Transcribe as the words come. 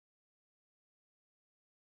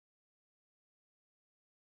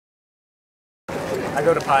I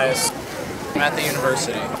go to Pius. I'm at the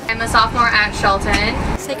university. I'm a sophomore at Shelton.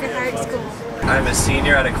 Sacred Heart School. I'm a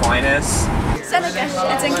senior at Aquinas. Seneca.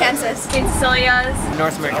 It's in Kansas. In Cecilia's.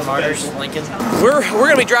 North American Martyrs, Lincoln. We're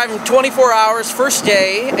going to be driving 24 hours, first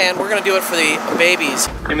day, and we're going to do it for the babies.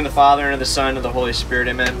 In the name of the Father, and of the Son, and of the Holy Spirit,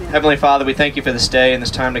 amen. Heavenly Father, we thank you for this day and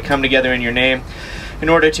this time to come together in your name in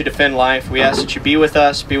order to defend life. We ask that you be with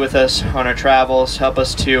us on our travels. Help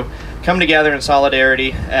us to come together in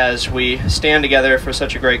solidarity as we stand together for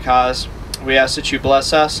such a great cause. We ask that you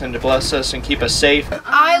bless us and to bless us and keep us safe.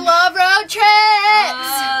 I love road trips!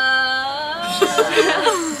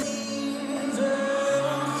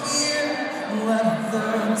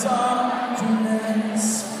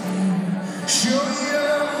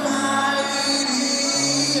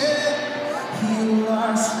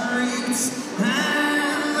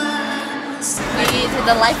 We did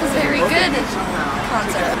the Life is Very Good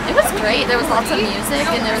concert. It was great. There was lots of music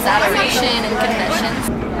and there was adoration and confessions.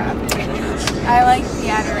 I like the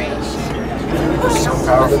adoration. So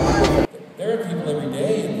powerful. There are people every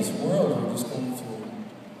day in this world who are just going through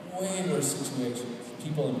way worse situations.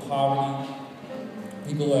 People in poverty,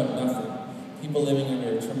 people who have nothing, people living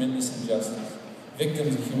under tremendous injustice,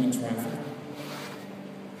 victims of human trafficking.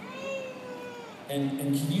 And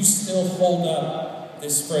can you still hold up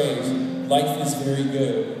this phrase, life is very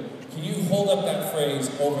good? Can you hold up that phrase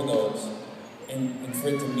over those and for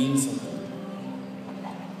it to mean something?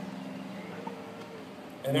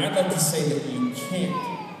 And I'd like to say that you can't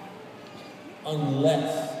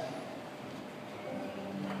unless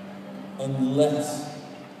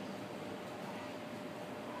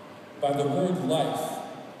by the word life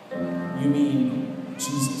you mean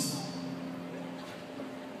Jesus.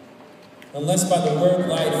 Unless by the word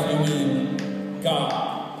life you mean God.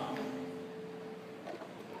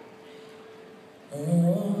 Amen.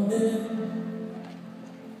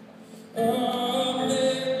 Amen.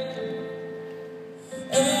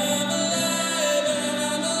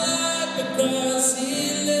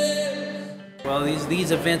 Well,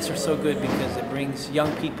 these events are so good because it brings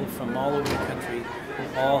young people from all over the country,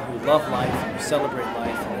 all who love life and who celebrate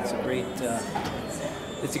life, and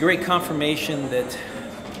it's a great confirmation that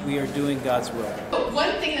we are doing God's will.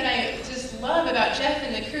 One thing that I just love about Jeff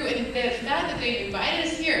and the crew, and the fact that they've invited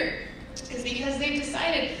us here, is because they've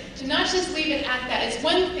decided to not just leave it at that. It's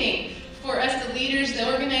one thing for us, the leaders, the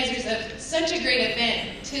organizers of such a great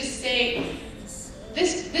event, to say,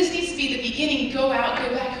 this needs to be the beginning, go out,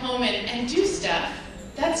 go back home and do stuff.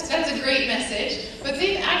 That's a great message. But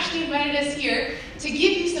they've actually invited us here to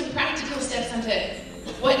give you some practical steps onto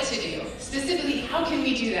what to do. Specifically, how can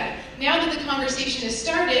we do that? Now that the conversation has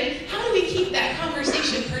started, how do we keep that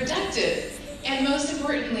conversation productive? And most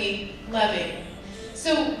importantly, loving.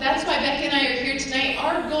 So that's why Becca and I are here tonight.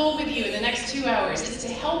 Our goal with you in the next 2 hours is to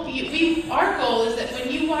help you. Our goal is that when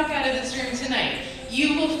you walk out of this room tonight,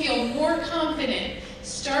 you will feel more confident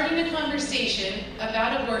starting a conversation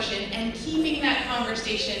about abortion and keeping that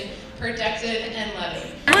conversation productive and loving.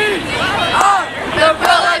 We are the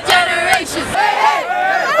pro-life generation! Hey, hey!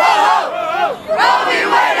 Roe v.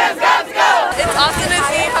 Wade has got to go! It's awesome to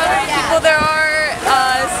see how many people there are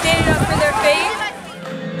standing up for their faith.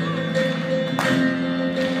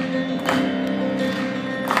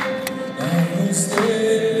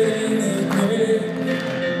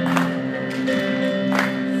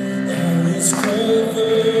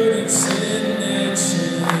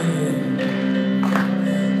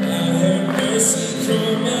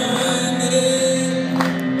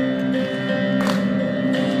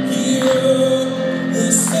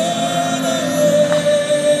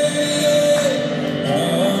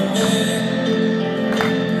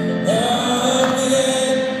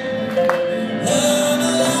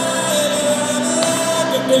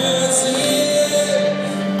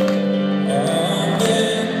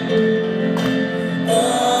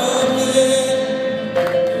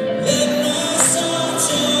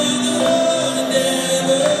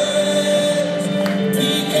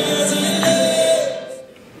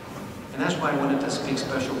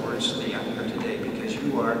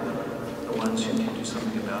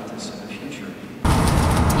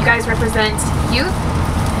 You guys represent youth,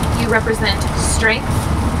 you represent strength,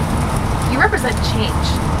 you represent change.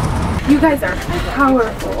 You guys are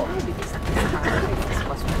powerful.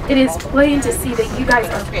 It is plain to see that you guys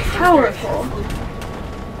are powerful.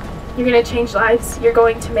 You're going to change lives, you're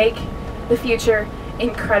going to make the future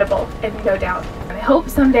incredible, and no doubt. And I hope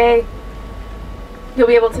someday you'll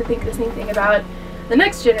be able to think the same thing about the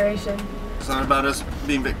next generation. It's not about us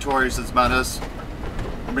being victorious, it's about us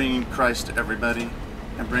bringing Christ to everybody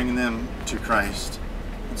and bringing them to Christ.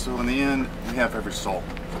 And so in the end, we have every soul,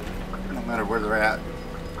 no matter where they're at.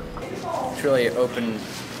 truly opened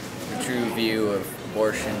the true view of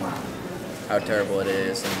abortion, how terrible it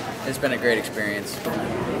is, and it's been a great experience.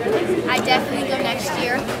 I definitely go next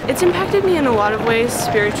year. It's impacted me in a lot of ways,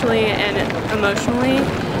 spiritually and emotionally,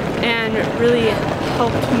 and really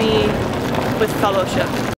helped me with fellowship.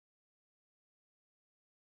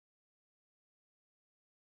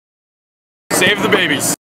 Save the babies.